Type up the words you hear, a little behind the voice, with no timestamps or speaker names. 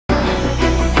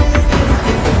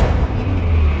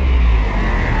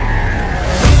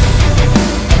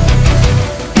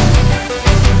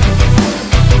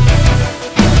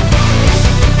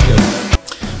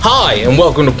Hi, and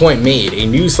welcome to Point Made, a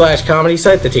news/comedy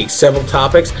site that takes several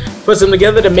topics, puts them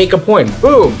together to make a point.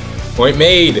 Boom! Point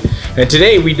made. And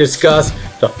today we discuss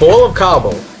the fall of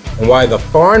Kabul and why the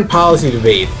foreign policy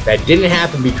debate that didn't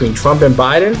happen between Trump and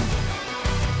Biden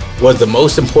was the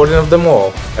most important of them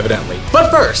all, evidently. But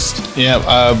first... Yeah,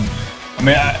 I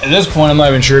mean, at this point, I'm not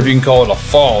even sure if you can call it a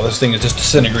fall. This thing is just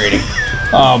disintegrating.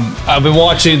 I've been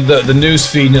watching the news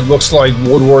feed, and it looks like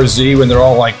World War Z when they're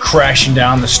all like crashing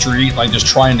down the street, like just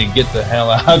trying to get the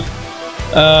hell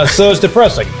out. So it's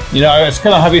depressing. You know, it's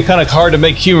kind of hard to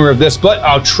make humor of this, but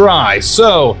I'll try.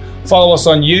 So follow us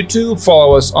on YouTube,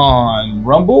 follow us on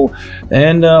Rumble,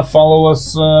 and follow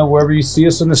us wherever you see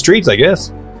us in the streets, I guess.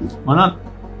 Why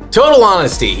not? Total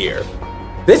honesty here.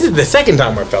 This is the second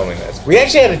time we're filming this. We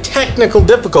actually had a technical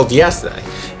difficulty yesterday.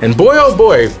 And boy oh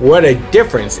boy, what a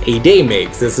difference a day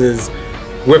makes.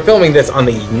 We're filming this on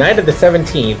the night of the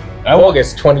 17th,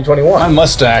 August 2021. My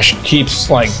mustache keeps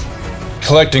like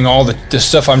collecting all the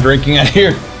stuff I'm drinking out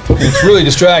here. It's really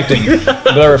distracting,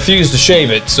 but I refuse to shave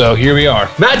it, so here we are.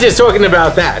 Not just talking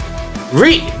about that.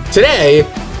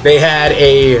 Today, they had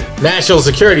a national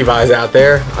security advisor out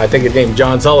there, I think it's named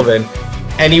John Sullivan,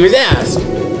 and he was asked,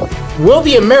 will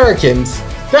the Americans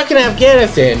stuck in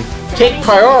Afghanistan take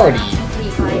priority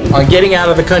on getting out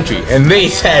of the country? And they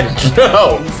said,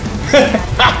 no,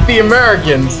 not the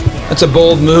Americans. That's a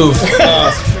bold move.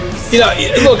 You know,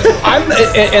 look,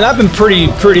 I've been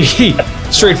pretty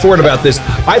straightforward about this.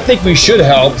 I think we should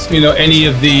help, any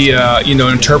of the,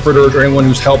 interpreters or anyone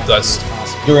who's helped us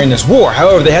during this war.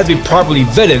 However, they have to be properly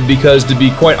vetted because, to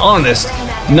be quite honest,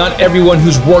 not everyone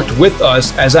who's worked with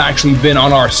us has actually been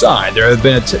on our side. There have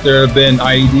been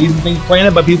IEDs and things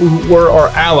planted by people who were our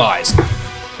allies.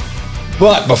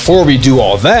 But before we do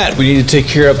all that, we need to take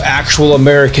care of actual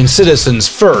American citizens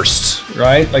first,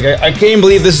 right? Like, I can't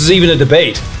believe this is even a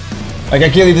debate. Like, I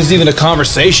can't believe this is even a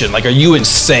conversation. Like, are you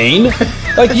insane?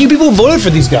 Like, you people voted for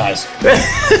these guys.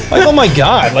 Like, oh my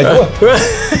God. Like, what?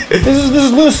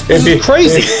 This is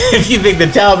crazy. If you think the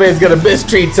Taliban's going to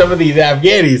mistreat some of these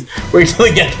Afghanis, wait till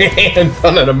they get their hands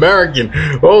on an American.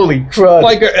 Holy crud.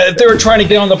 Like, if they were trying to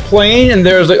get on the plane and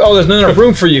there's like, oh, there's not enough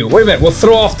room for you. Wait a minute, we'll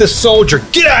throw off this soldier.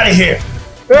 Get out of here.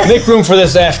 Make room for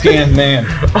this Afghan man.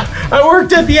 I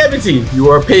worked at the embassy. You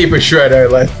were a paper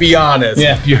shredder, let's be honest.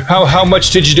 Yeah, how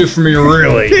much did you do for me,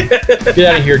 really? Get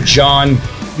out of here, John.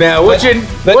 Now, let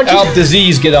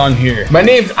Al-Disease get on here. My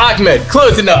name's Ahmed.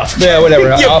 Close enough. Yeah, whatever.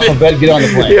 Alphabet, get on the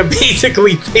plane. You're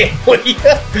basically family.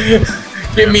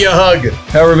 Give me a hug.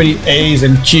 However many A's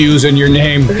and Q's in your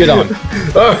name, get on.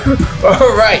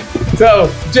 All right.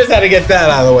 So, just had to get that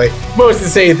out of the way. Most of the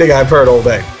same thing I've heard all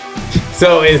day.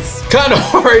 So it's kind of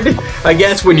hard, I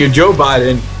guess, when you're Joe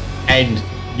Biden and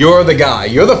you're the guy.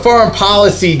 You're the foreign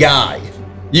policy guy.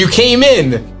 You came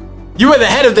in. You were the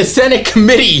head of the Senate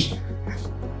committee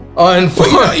on foreign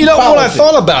policy. When I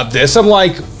thought about this, I'm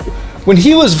like, when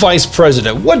he was vice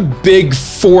president, what big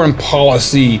foreign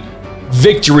policy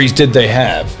victories did they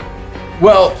have?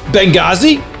 Well,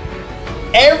 Benghazi?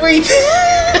 Everything.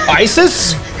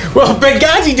 ISIS? Well,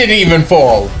 Benghazi didn't even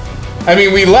fall. I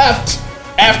mean, we left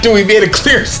after we made a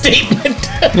clear statement.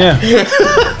 Yeah.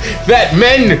 That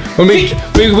men... When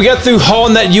we got through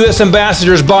hauling that U.S.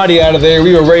 ambassador's body out of there,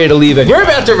 we were ready to leave it. We're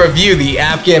about to review the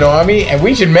Afghan army, and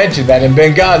we should mention that in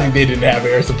Benghazi they didn't have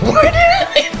air support.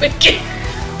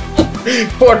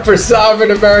 Fought for sovereign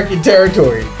American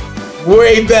territory.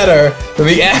 Way better than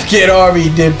the Afghan army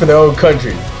did for their own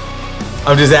country.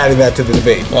 I'm just adding that to the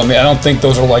debate. Well, I mean, I don't think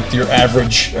those are like your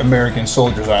average American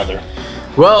soldiers either.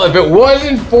 Well, if it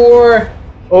wasn't for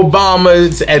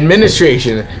Obama's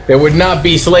administration, there would not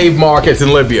be slave markets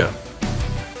in Libya.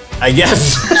 I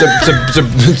guess.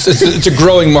 It's a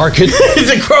growing market.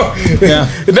 It's a growing. Yeah.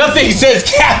 Nothing says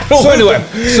capitalism.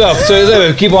 So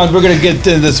anyway, keep on. We're gonna get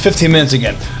to this 15 minutes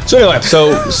again. So anyway,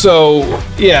 so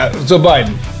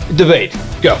Biden debate.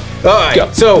 Go. All right. Go.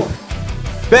 So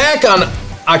back on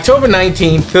October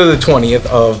 19th to the 20th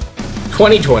of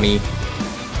 2020,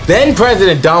 then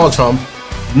President Donald Trump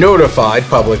notified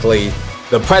publicly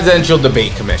the Presidential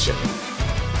Debate Commission.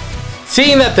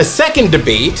 Seeing that the second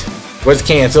debate was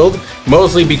canceled,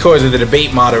 mostly because of the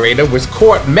debate moderator was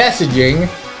caught messaging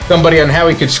somebody on how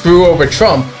he could screw over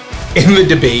Trump in the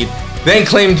debate, then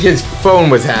claimed his phone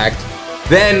was hacked.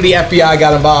 Then the FBI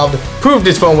got involved, proved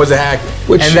his phone was hacked,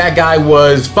 and that guy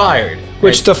was fired.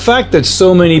 Which the fact that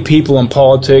so many people in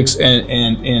politics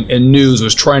and news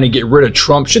was trying to get rid of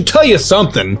Trump should tell you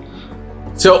something.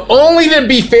 So only to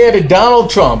be fair to Donald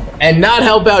Trump and not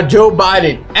help out Joe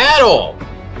Biden at all,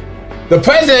 the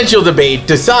presidential debate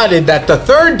decided that the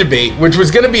third debate, which was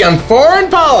going to be on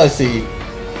foreign policy,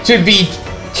 should be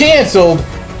canceled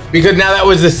because now that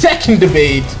was the second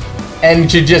debate and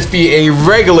should just be a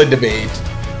regular debate,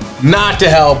 not to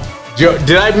help Joe.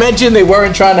 Did I mention they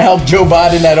weren't trying to help Joe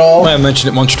Biden at all? I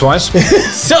mentioned it once or twice.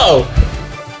 So,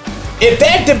 if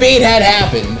that debate had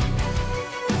happened,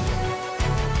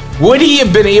 would he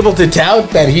have been able to tout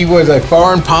that he was a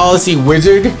foreign policy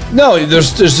wizard? No,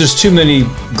 there's just too many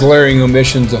glaring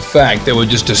omissions of fact that would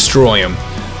just destroy him.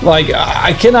 Like,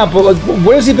 I cannot believe,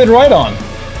 what has he been right on?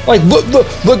 Like, look.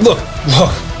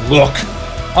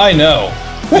 I know.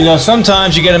 You know,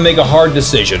 sometimes you gotta make a hard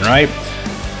decision, right?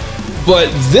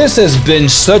 But this has been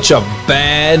such a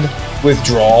bad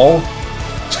withdrawal.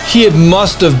 He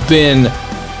must have been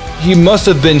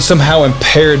somehow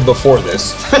impaired before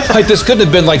this. Like, this couldn't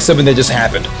have been like something that just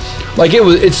happened. Like,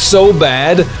 it's so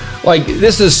bad. Like,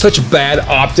 this is such bad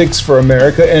optics for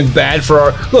America and bad for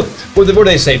our, look, what do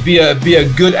they say? Be a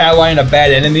good ally and a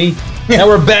bad enemy. Now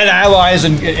we're bad allies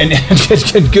and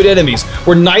good enemies.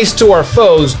 We're nice to our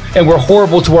foes and we're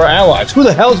horrible to our allies. Who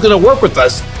the hell is going to work with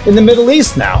us in the Middle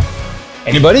East now?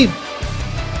 Anybody?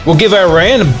 We'll give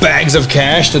Iran bags of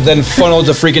cash to then funnel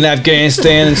to freaking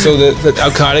Afghanistan, and so that Al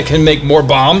Qaeda can make more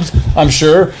bombs. I'm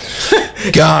sure.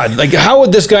 God, like, how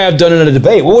would this guy have done in a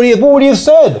debate? What would he have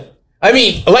said? I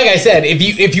mean, like I said,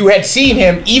 if you had seen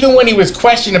him, even when he was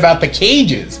questioned about the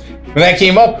cages, when that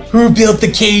came up, who built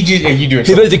the cages? And you do it.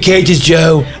 Who built the cages,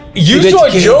 Joe? You saw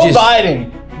Joe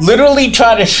Biden literally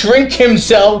try to shrink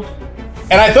himself,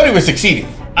 and I thought he was succeeding.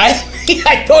 I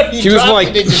thought he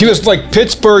was like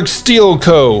Pittsburgh Steel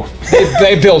Co.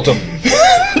 They built him.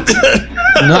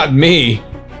 Not me.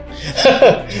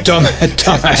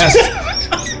 Dumbass.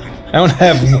 I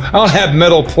don't have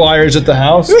metal pliers at the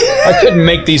house. I couldn't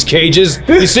make these cages.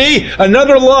 You see?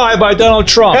 Another lie by Donald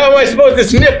Trump. How am I supposed to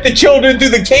snip the children through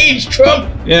the cage,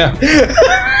 Trump? Yeah.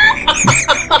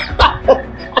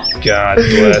 God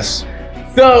bless.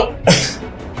 So,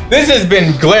 this has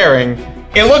been glaring.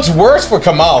 It looks worse for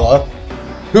Kamala,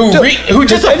 who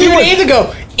just a few days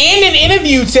ago in an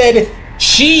interview said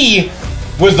she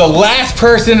was the last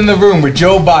person in the room with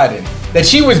Joe Biden, that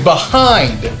she was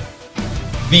behind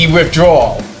the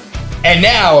withdrawal. And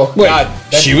now,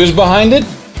 she was behind it?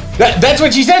 That's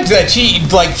what she said, that she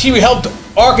helped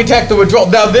architect the withdrawal.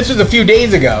 Now, this was a few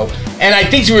days ago, and I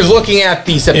think she was looking at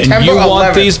the September 11th. And you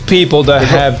want these people to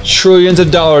have trillions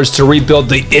of dollars to rebuild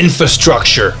the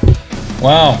infrastructure.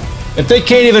 Wow. If they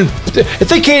can't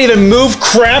even move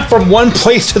crap from one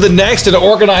place to the next in an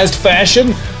organized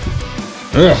fashion,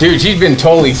 dude, she's been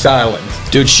totally silent.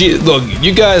 Dude, look,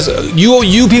 you guys,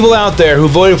 you people out there who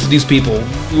voted for these people,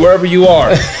 wherever you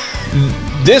are,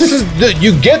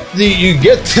 you get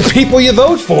the people you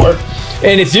vote for,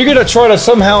 and if you're gonna try to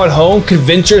somehow at home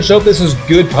convince yourself this is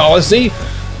good policy,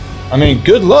 I mean,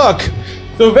 good luck.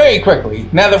 So very quickly,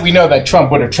 now that we know that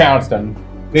Trump would have trounced him.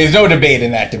 There's no debate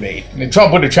in that debate.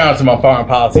 Trump would have trounced him on foreign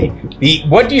policy.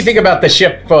 What do you think about the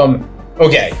shift from,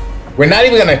 okay, we're not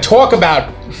even going to talk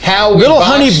about how little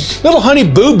honey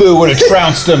Boo Boo would have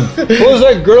trounced him. What was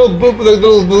that girl, the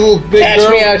little big Catch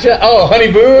girl? Me Out. Oh,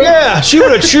 Honey Boo? Yeah, she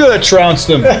would have trounced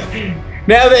him.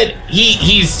 Now that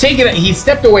he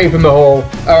stepped away from the whole,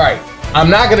 all right, I'm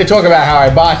not going to talk about how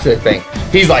I botched this thing.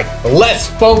 He's like, let's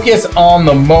focus on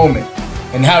the moment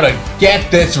and how to get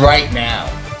this right now.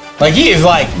 Like, he is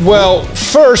like, well,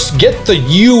 first, get the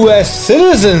U.S.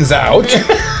 citizens out.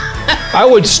 I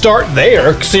would start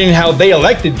there, seeing how they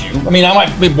elected you. I mean,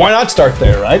 why not start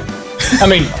there, right? I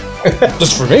mean,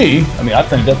 just for me. I mean, I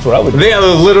think that's what I would do.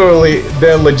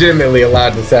 They're legitimately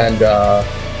allowed to send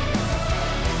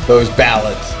those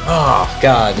ballots. Oh,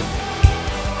 God.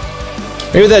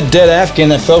 Maybe that dead Afghan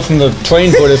that fell from the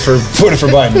plane voted for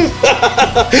Biden.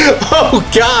 Oh,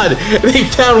 God. They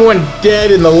found one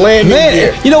dead in the landing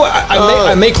gear. You know,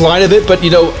 I make light of it, but, you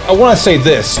know, I want to say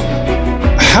this.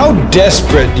 How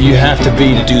desperate do you have to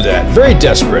be to do that? Very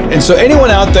desperate. And so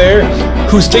anyone out there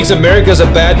who thinks America's a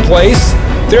bad place,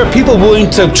 there are people willing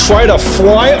to try to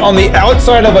fly on the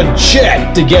outside of a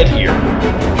jet to get here.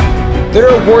 There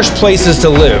are worse places to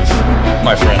live,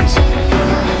 my friends.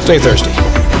 Stay thirsty.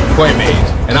 Point made.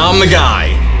 And I'm the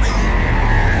guy.